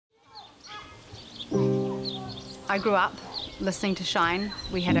I grew up listening to Shine.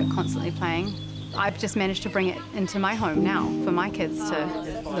 We had it constantly playing. I've just managed to bring it into my home now for my kids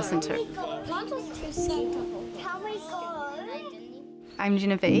to listen to. I'm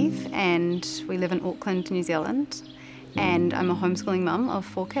Genevieve and we live in Auckland, New Zealand, and I'm a homeschooling mum of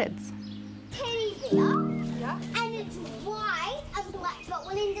 4 kids. Teddy bear, yeah. And it's white and black, but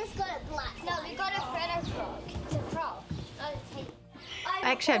Linda's got it black. No, we got a Freddo frog. It's a frog, not a teddy.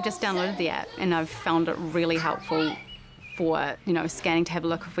 Actually, I've just downloaded the app and I've found it really helpful for, scanning to have a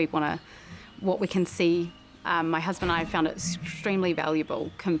look if we want to, what we can see. My husband and I found it extremely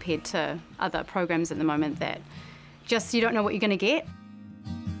valuable compared to other programs at the moment that just you don't know what you're going to get.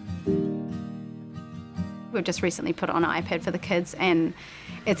 We've just recently put it on an iPad for the kids, and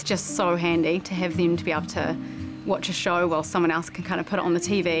it's just so handy to have them to be able to watch a show while someone else can kind of put it on the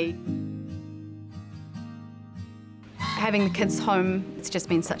TV. Having the kids home, it's just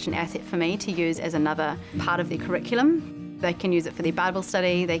been such an asset for me to use as another part of their curriculum. They can use it for their Bible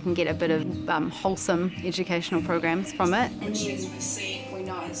study, they can get a bit of wholesome educational programs from it. Which as we see, we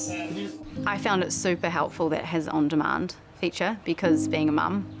know. I found it super helpful that it has on-demand feature because being a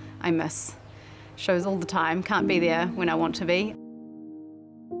mum, I miss shows all the time, can't be there when I want to be.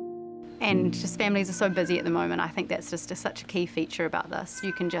 And just families are so busy at the moment, I think that's just such a key feature about this.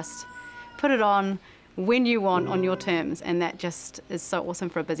 You can just put it on when you want on your terms, and that just is so awesome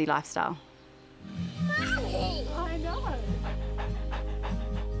for a busy lifestyle. Mommy! I know.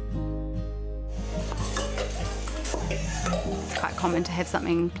 It's quite common to have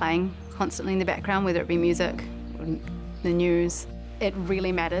something playing constantly in the background, whether it be music or the news. It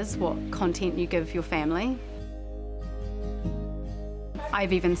really matters what content you give your family.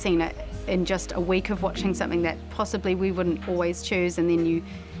 I've even seen it in just a week of watching something that possibly we wouldn't always choose, and then you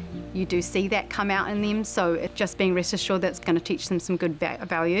do see that come out in them, so it's just being rest assured that's going to teach them some good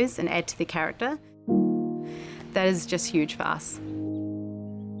values and add to their character. That is just huge for us.